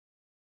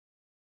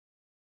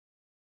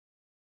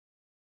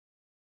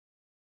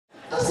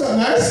That's not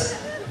nice.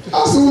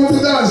 Ask a woman to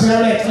dance, you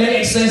know, let me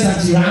explain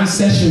something to you, I'm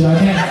special,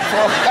 okay?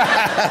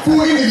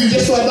 Full interview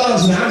just for a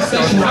dance, you know, I'm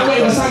special. I'm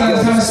waiting for someone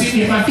to come and sweep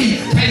me on my feet.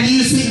 Can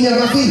you sweep me on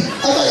my feet?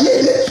 I was like,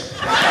 yeah, bitch.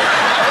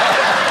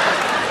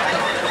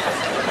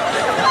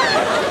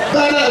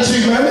 That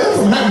shit, man, they're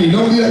from Hackney,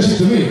 don't do that shit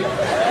to me.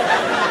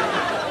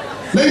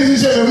 Ladies and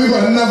gentlemen, we've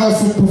got another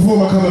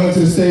performer coming onto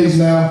the stage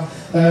now.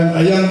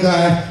 A young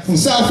guy from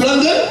South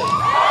London.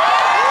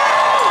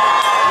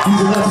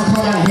 He's about to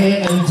come out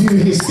here and do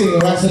his thing,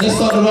 alright? So let's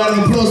start the round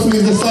of applause,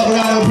 please. Let's start the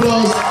round of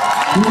applause.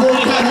 We've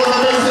already had one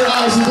amazing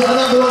artist. We've got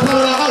another one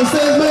coming out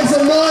upstairs. Make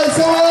some noise,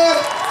 come on!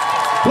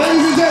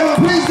 Ladies and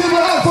gentlemen, please give it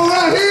up for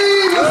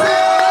Raheem! Let's go!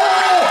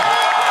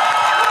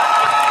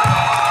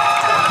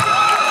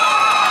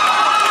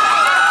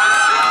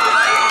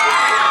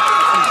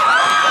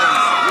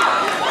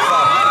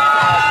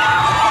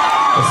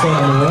 Let's start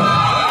on the rock.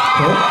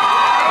 Cool.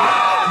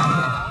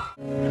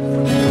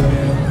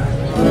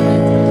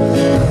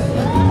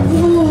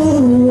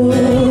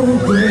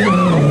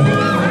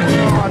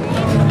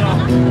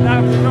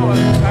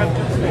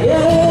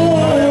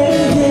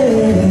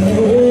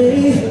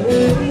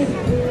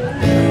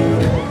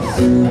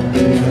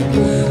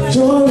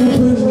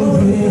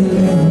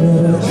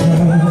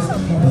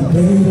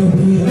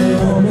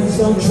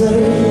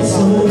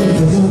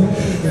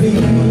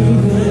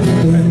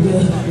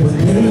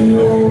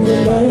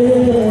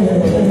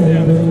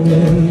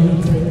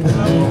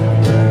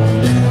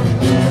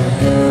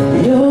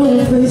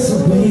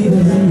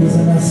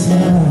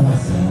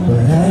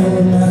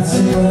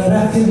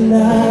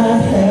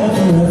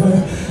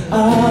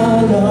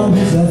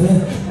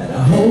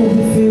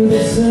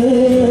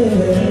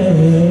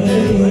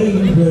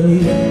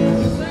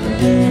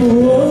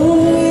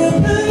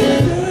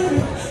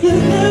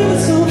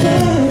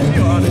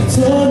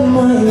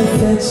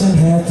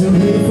 Had to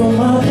read from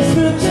my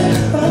prescription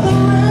by the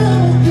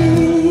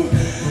remedy.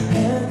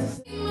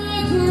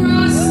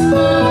 Across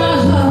my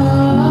heart,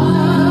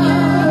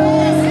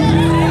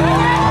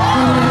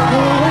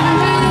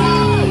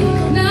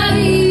 not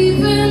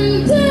even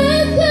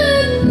death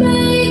could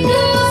make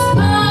us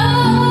part.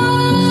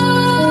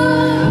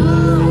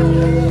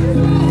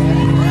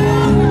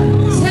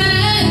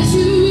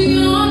 Tattoo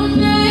your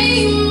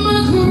name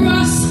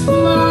across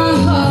my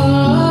heart.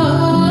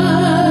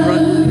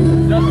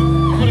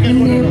 And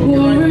it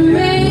will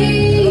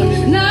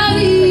remain, not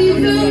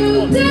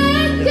even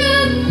death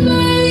can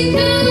make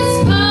us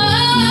part.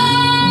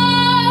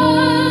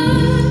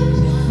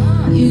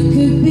 You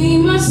could be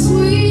my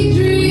sweet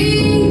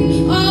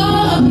dream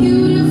or a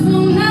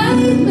beautiful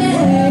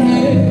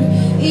nightmare.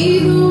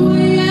 Either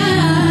way, I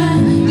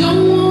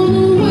don't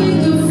wanna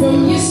wake up from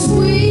your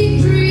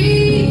sweet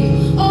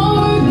dream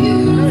or a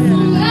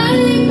beautiful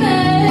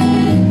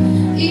nightmare.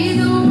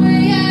 Either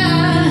way, I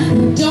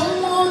don't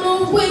wanna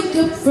wake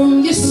up from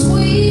your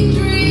sweet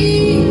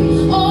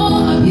dream or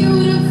a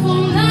beautiful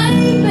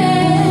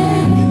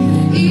nightmare.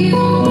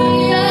 Either way,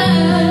 I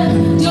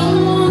don't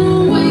wanna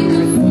wake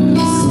up from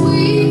your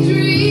sweet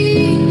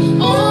dream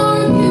or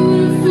a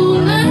beautiful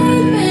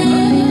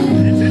nightmare.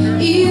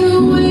 Either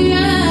way, I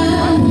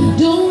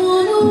don't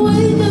wanna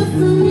wake up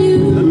from you.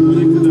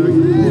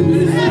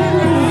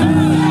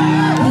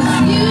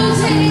 You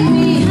take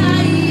me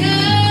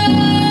higher.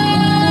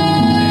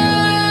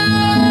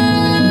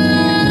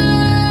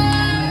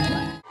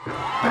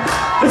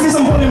 Let's get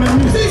some volume in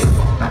music.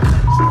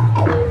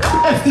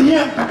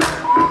 FDM.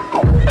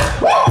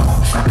 Woo!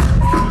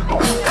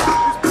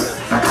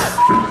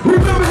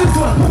 Remember this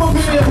one. Come on,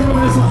 give me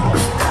remember this one.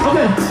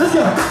 Okay, let's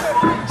go.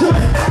 Jump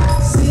it.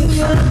 Seen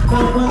you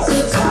about once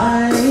or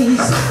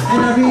twice,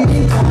 and I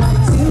really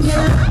want to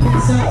get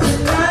something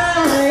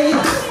right.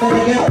 But I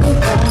got the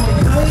phone,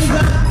 how you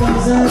got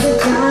those other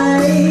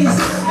guys,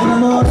 and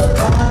I'm all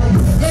about it.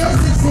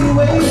 It's the same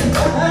way,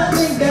 I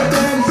think I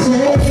gotta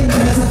change.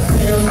 Cause I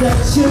feel that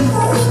you,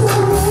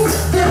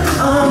 that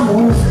I'm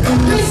on,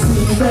 and I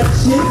see that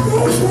you,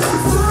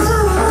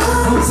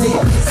 I'll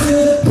take you to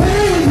the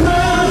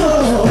playground,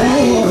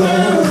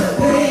 playground,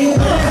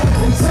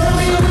 playground. Tell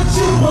me what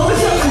you want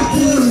to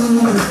do,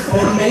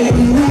 and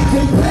maybe we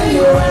can play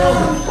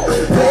around,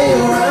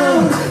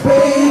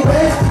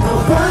 baby.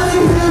 I'll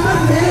finally hear my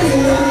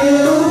name on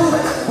you,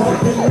 up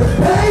in the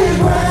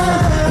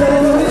playground. Can I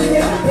do it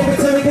again? Baby,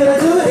 tell me, can I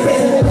do it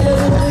again?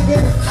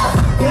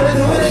 Can I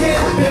do it again?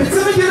 Baby,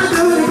 tell me, can I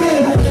do it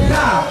again?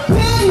 Now,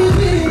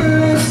 baby,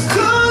 let's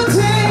go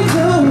take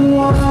a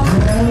walk.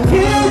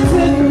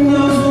 Getting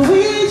on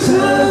each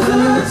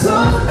other,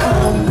 talk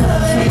all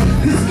night.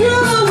 'Cause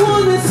girl, I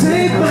wanna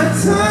take my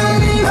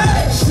time.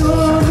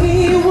 Show me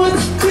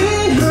what's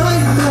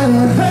behind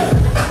that.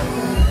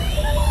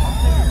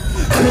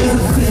 'Cause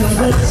I feel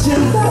that you,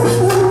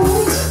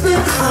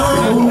 that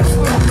I'm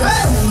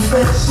see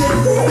that shit.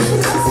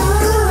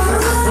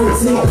 I'll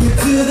take you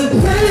to the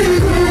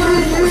playground.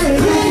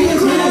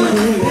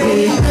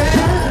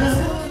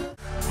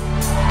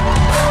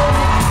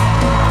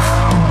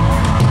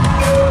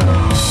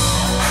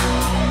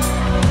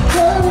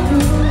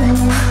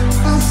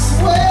 I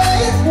swear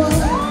it was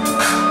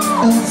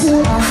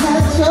until I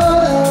had your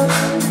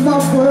love.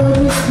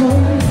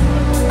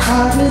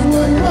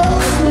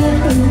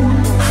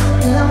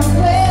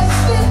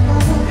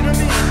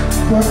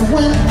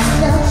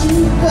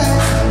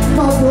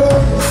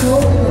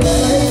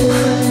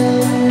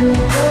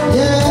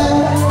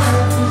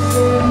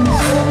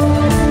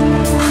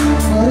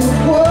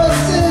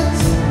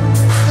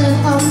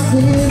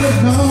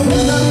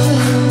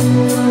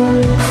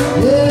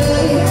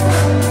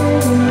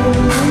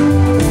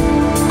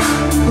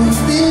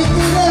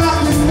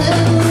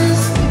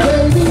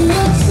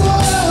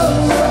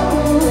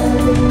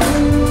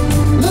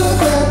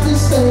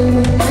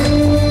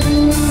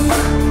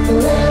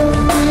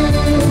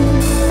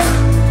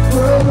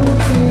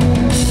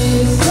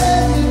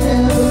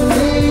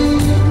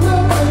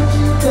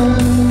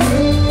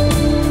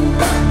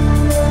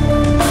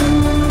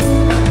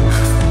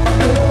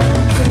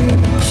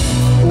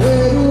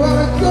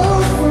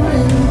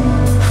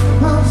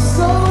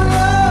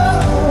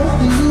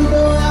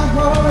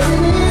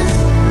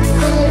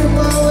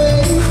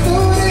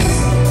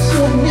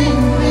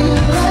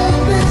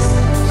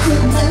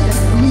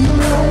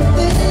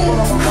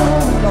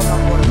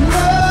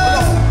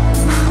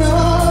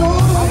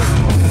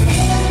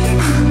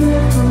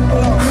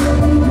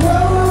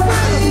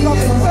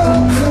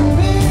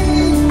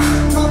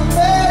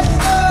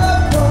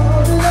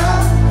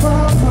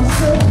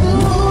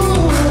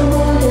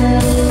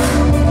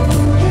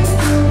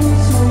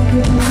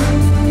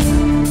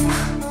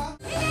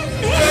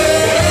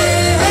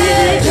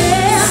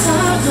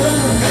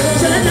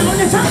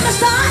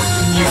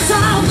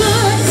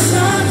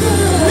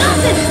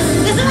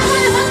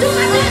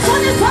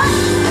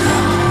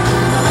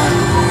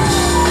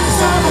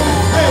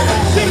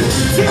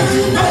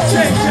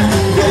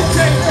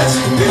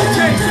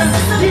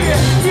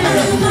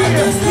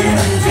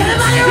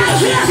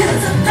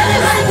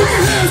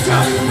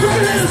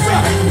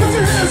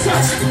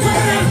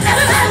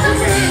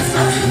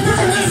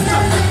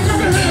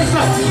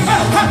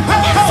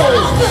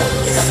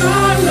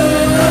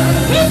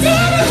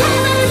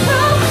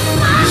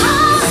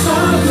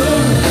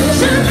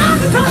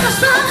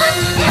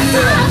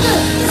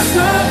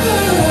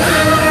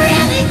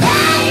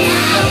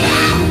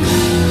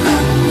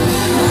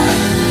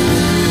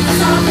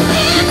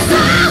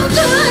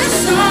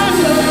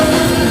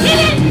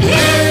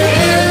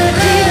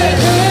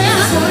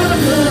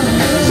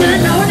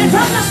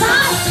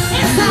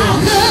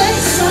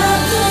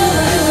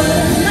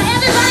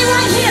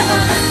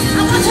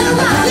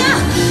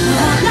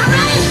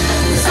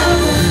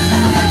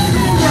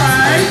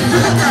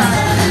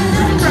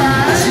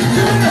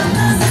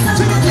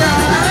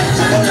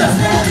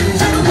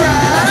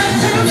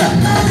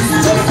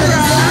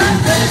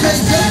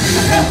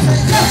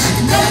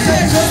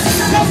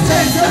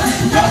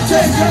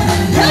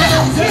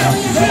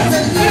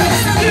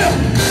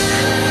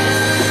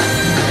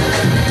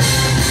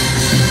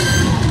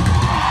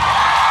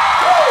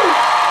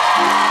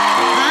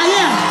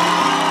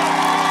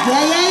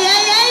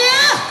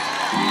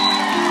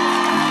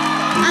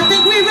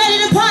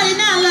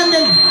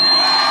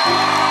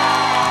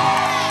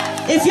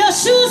 If your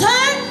shoes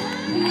hurt,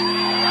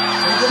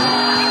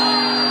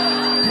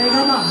 take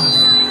them off.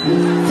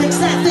 Fix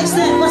that, fix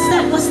that. What's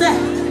that, what's that?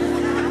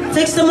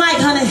 Fix the mic,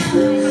 honey,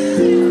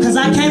 because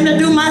I came to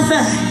do my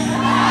thing.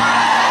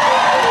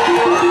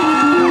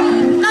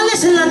 Now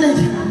listen, London.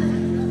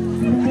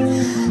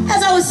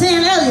 As I was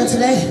saying earlier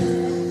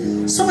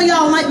today, some of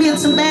y'all might be in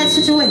some bad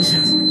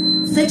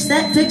situations. Fix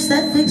that, fix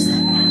that, fix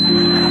that.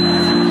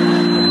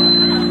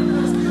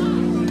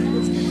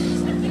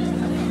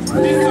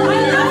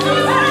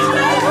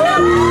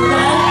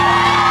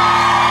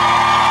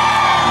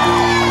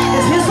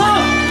 It's his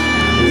fault.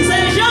 He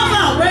said it's your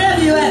fault,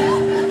 wherever you at.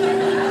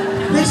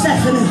 Fix that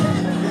for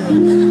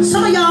me.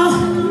 Some of y'all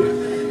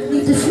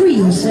need to free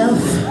yourself.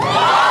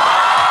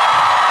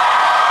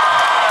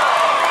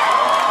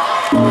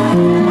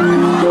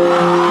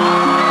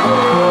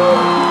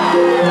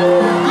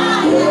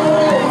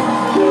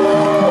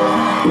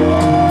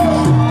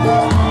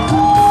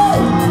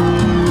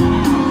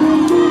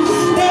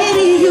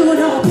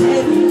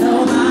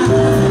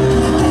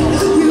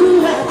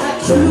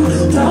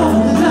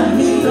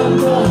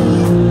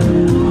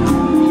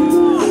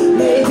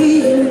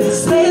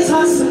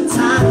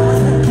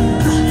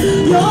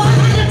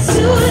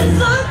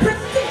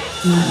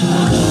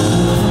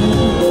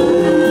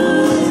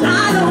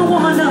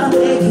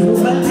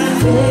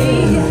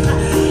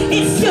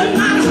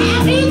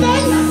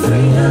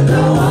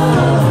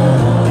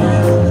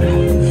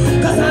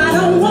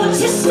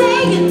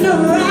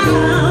 No